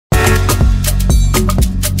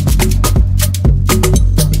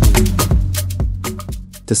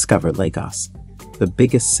Discover Lagos, the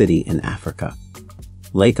biggest city in Africa.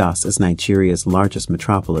 Lagos is Nigeria's largest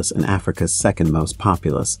metropolis and Africa's second most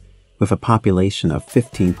populous, with a population of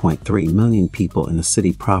 15.3 million people in the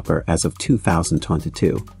city proper as of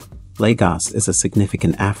 2022. Lagos is a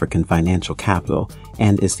significant African financial capital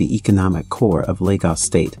and is the economic core of Lagos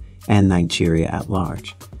State and Nigeria at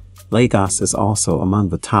large. Lagos is also among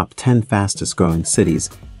the top 10 fastest-growing cities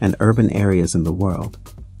and urban areas in the world.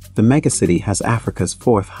 The megacity has Africa's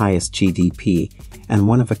fourth highest GDP and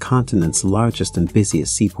one of the continent's largest and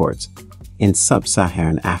busiest seaports. In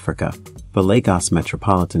Sub-Saharan Africa, the Lagos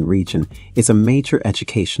metropolitan region is a major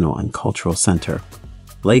educational and cultural center.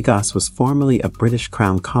 Lagos was formerly a British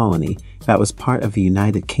Crown colony that was part of the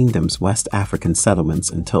United Kingdom's West African settlements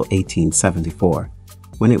until 1874,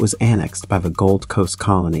 when it was annexed by the Gold Coast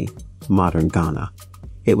colony, modern Ghana.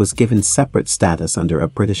 It was given separate status under a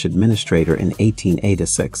British administrator in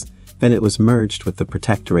 1886, then it was merged with the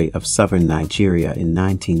Protectorate of Southern Nigeria in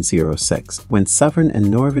 1906. When Southern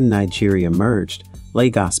and Northern Nigeria merged,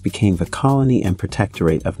 Lagos became the colony and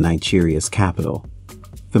protectorate of Nigeria's capital.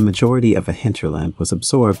 The majority of the hinterland was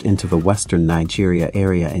absorbed into the western Nigeria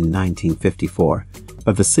area in 1954,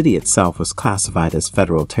 but the city itself was classified as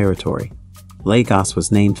federal territory. Lagos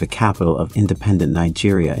was named the capital of independent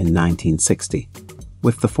Nigeria in 1960.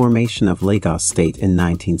 With the formation of Lagos State in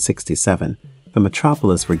 1967, the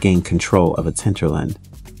metropolis regained control of its hinterland.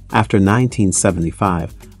 After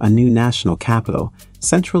 1975, a new national capital,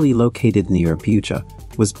 centrally located near Abuja,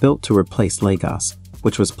 was built to replace Lagos,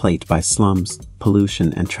 which was plagued by slums,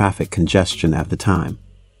 pollution, and traffic congestion at the time.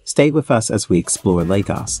 Stay with us as we explore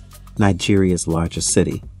Lagos, Nigeria's largest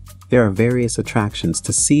city. There are various attractions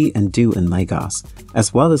to see and do in Lagos,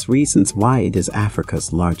 as well as reasons why it is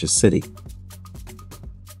Africa's largest city.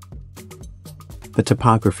 The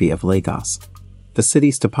topography of Lagos. The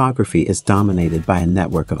city's topography is dominated by a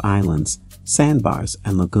network of islands, sandbars,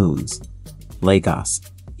 and lagoons. Lagos,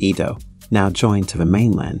 Edo, now joined to the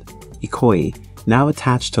mainland, Ikoyi, now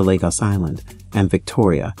attached to Lagos Island, and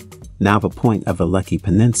Victoria, now the point of the Lekki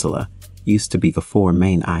Peninsula, used to be the four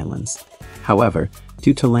main islands. However,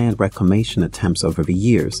 due to land reclamation attempts over the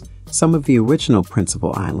years, some of the original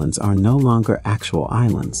principal islands are no longer actual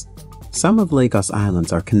islands. Some of Lagos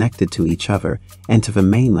Islands are connected to each other and to the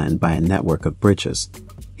mainland by a network of bridges.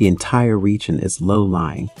 The entire region is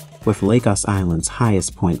low-lying, with Lagos Island's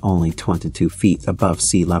highest point only 22 feet above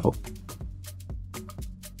sea level.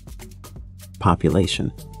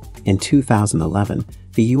 Population. In 2011,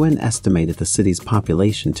 the UN estimated the city's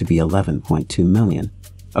population to be 11.2 million.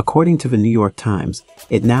 According to the New York Times,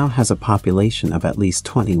 it now has a population of at least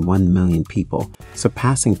 21 million people,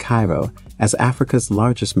 surpassing Cairo as Africa's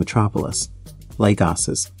largest metropolis. Lagos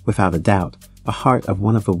is, without a doubt, the heart of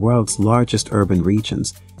one of the world's largest urban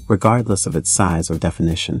regions, regardless of its size or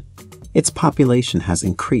definition. Its population has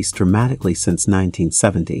increased dramatically since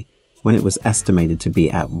 1970, when it was estimated to be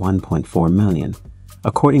at 1.4 million.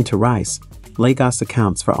 According to Rice, Lagos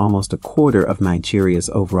accounts for almost a quarter of Nigeria's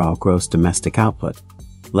overall gross domestic output.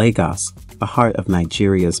 Lagos, the heart of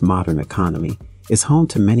Nigeria's modern economy, is home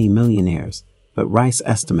to many millionaires, but Rice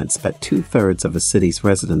estimates that 2/3 of the city's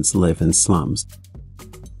residents live in slums.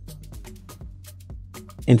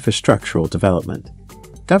 Infrastructural development.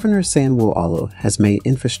 Governor Sanwo-Olu has made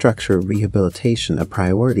infrastructure rehabilitation a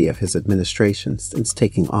priority of his administration since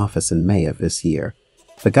taking office in May of this year.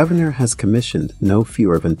 The governor has commissioned no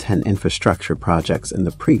fewer than 10 infrastructure projects in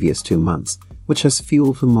the previous 2 months, which has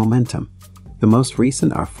fueled the momentum. The most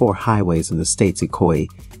recent are 4 highways in the state's Ikoyi,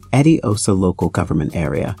 Eddie-Osa local government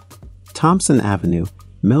area. Thompson Avenue,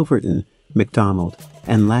 Milverton, McDonald,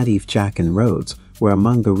 and Lateef-Jackson roads were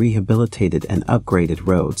among the rehabilitated and upgraded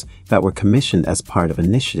roads that were commissioned as part of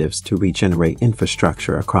initiatives to regenerate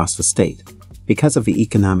infrastructure across the state. Because of the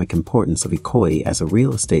economic importance of Ikoyi as a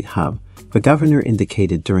real estate hub, the governor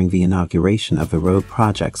indicated during the inauguration of the road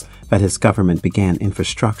projects that his government began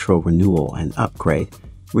infrastructural renewal and upgrade,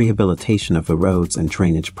 rehabilitation of the roads and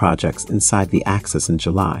drainage projects inside the axis in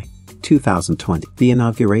July 2020. The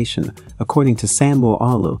inauguration, according to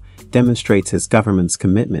Sanwo-Olu, demonstrates his government's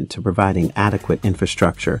commitment to providing adequate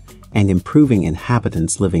infrastructure and improving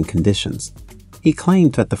inhabitants' living conditions. He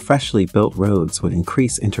claimed that the freshly built roads would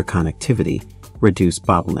increase interconnectivity, reduce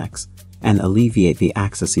bottlenecks, and alleviate the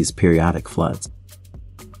axis's periodic floods.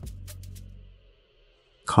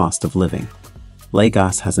 Cost of living.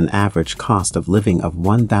 Lagos has an average cost of living of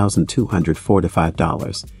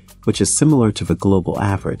 $1,245, which is similar to the global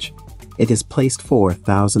average. It is placed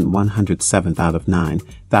 4,107th out of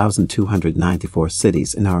 9,294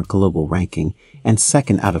 cities in our global ranking and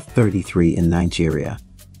second out of 33 in Nigeria.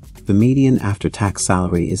 The median after-tax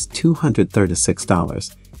salary is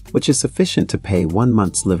 $236, which is sufficient to pay 1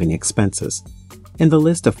 month's living expenses. In the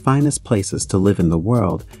list of finest places to live in the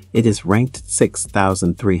world, it is ranked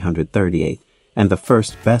 6,338 and the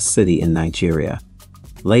first best city in Nigeria.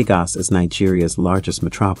 Lagos is Nigeria's largest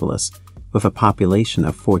metropolis, with a population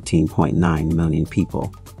of 14.9 million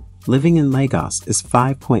people. Living in Lagos is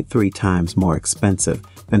 5.3 times more expensive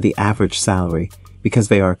than the average salary because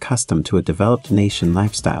they are accustomed to a developed nation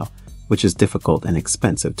lifestyle, which is difficult and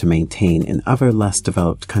expensive to maintain in other less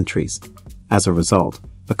developed countries. As a result,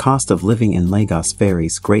 the cost of living in Lagos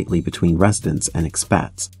varies greatly between residents and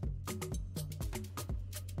expats.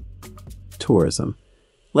 Tourism.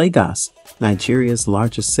 Lagos, Nigeria's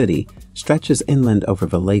largest city, stretches inland over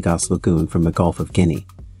the Lagos Lagoon from the Gulf of Guinea.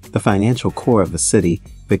 The financial core of the city,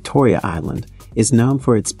 Victoria Island, is known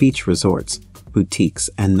for its beach resorts, boutiques,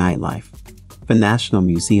 and nightlife. The National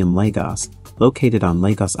Museum Lagos, located on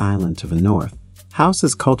Lagos Island to the north,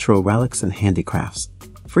 houses cultural relics and handicrafts.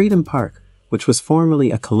 Freedom Park, which was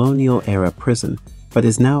formerly a colonial-era prison but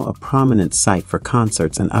is now a prominent site for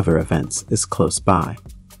concerts and other events, is close by.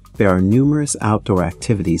 There are numerous outdoor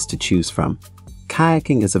activities to choose from.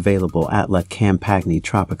 Kayaking is available at La Campagna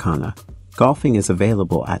Tropicana, golfing is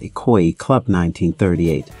available at Ikoyi Club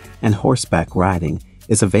 1938, and horseback riding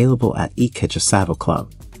is available at Ikija Saddle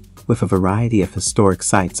Club. With a variety of historic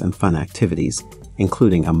sites and fun activities,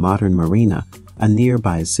 including a modern marina, a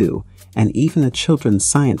nearby zoo, and even a children's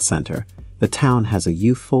science center, the town has a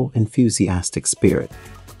youthful, enthusiastic spirit.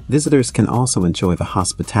 Visitors can also enjoy the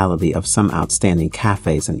hospitality of some outstanding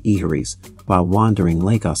cafes and eateries while wandering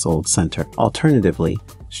Lagos Old Center. Alternatively,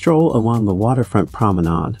 stroll along the waterfront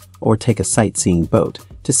promenade or take a sightseeing boat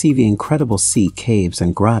to see the incredible sea caves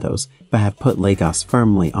and grottos that have put Lagos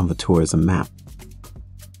firmly on the tourism map.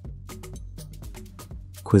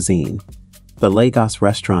 Cuisine. The Lagos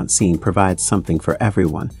restaurant scene provides something for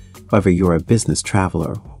everyone, whether you're a business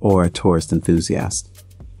traveler or a tourist enthusiast.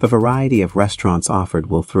 The variety of restaurants offered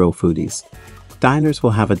will thrill foodies. Diners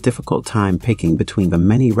will have a difficult time picking between the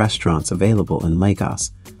many restaurants available in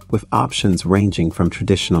Lagos, with options ranging from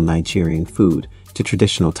traditional Nigerian food to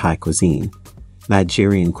traditional Thai cuisine.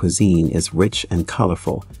 Nigerian cuisine is rich and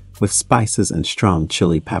colorful, with spices and strong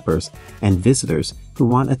chili peppers, and visitors who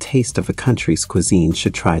want a taste of the country's cuisine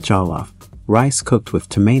should try jollof, rice cooked with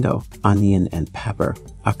tomato, onion, and pepper,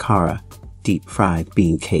 akara, deep-fried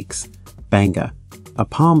bean cakes, banga, a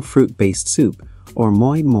palm fruit-based soup, or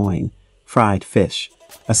moi moi, fried fish,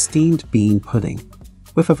 a steamed bean pudding.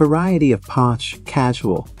 With a variety of posh,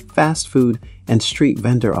 casual, fast food, and street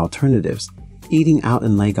vendor alternatives, eating out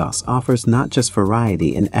in Lagos offers not just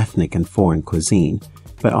variety in ethnic and foreign cuisine,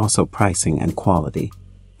 but also pricing and quality.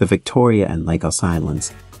 The Victoria and Lagos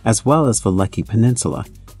Islands, as well as the Lekki Peninsula,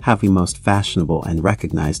 have the most fashionable and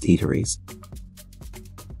recognized eateries.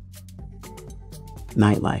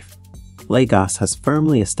 Nightlife. Lagos has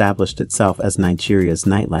firmly established itself as Nigeria's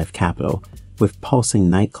nightlife capital, with pulsing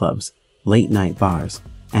nightclubs, late-night bars,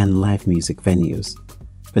 and live music venues.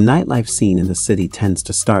 The nightlife scene in the city tends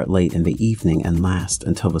to start late in the evening and last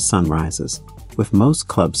until the sun rises, with most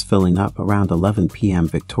clubs filling up around 11 p.m.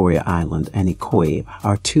 Victoria Island and Ikoyi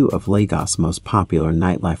are two of Lagos' most popular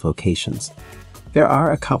nightlife locations. There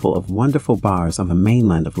are a couple of wonderful bars on the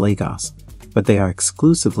mainland of Lagos, but they are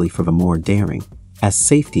exclusively for the more daring, as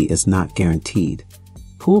safety is not guaranteed.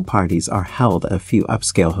 Pool parties are held at a few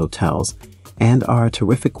upscale hotels and are a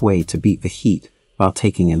terrific way to beat the heat while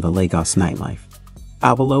taking in the Lagos nightlife.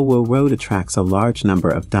 Awolowo Road attracts a large number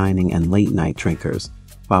of dining and late-night drinkers,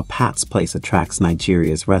 while Pat's Place attracts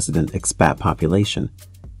Nigeria's resident expat population.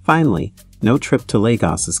 Finally, no trip to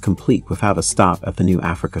Lagos is complete without a stop at the New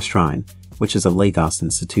Africa Shrine, which is a Lagos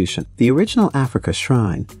institution. The original Africa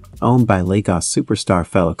Shrine, owned by Lagos superstar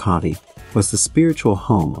Fela Kuti, was the spiritual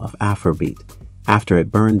home of Afrobeat. After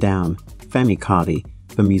it burned down, Femi Kuti,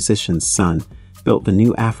 the musician's son, built the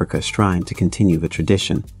New Africa Shrine to continue the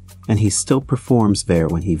tradition, and he still performs there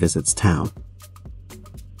when he visits town.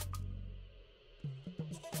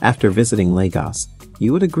 After visiting Lagos,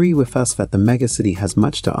 you would agree with us that the megacity has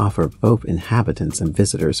much to offer both inhabitants and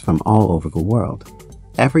visitors from all over the world.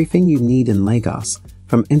 Everything you need in Lagos,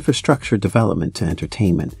 from infrastructure development to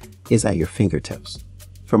entertainment, is at your fingertips.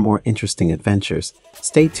 For more interesting adventures,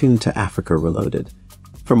 stay tuned to Africa Reloaded.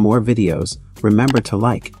 For more videos, remember to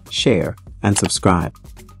like, share, and subscribe.